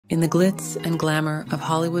In the glitz and glamour of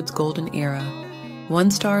Hollywood's golden era,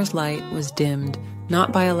 one star's light was dimmed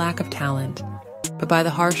not by a lack of talent, but by the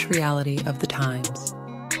harsh reality of the times.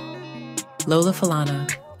 Lola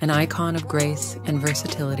Falana, an icon of grace and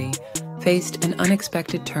versatility, faced an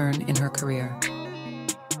unexpected turn in her career.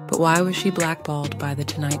 But why was she blackballed by The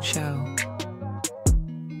Tonight Show?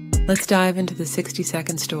 Let's dive into the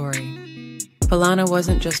 60-second story. Falana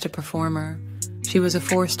wasn't just a performer, she was a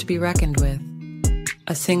force to be reckoned with.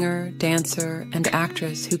 A singer, dancer, and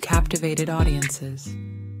actress who captivated audiences.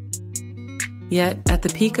 Yet, at the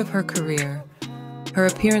peak of her career, her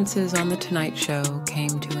appearances on The Tonight Show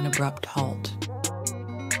came to an abrupt halt.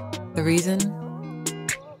 The reason?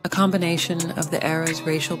 A combination of the era's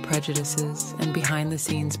racial prejudices and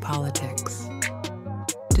behind-the-scenes politics.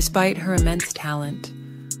 Despite her immense talent,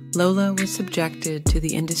 Lola was subjected to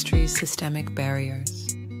the industry's systemic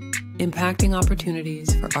barriers, impacting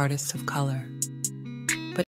opportunities for artists of color.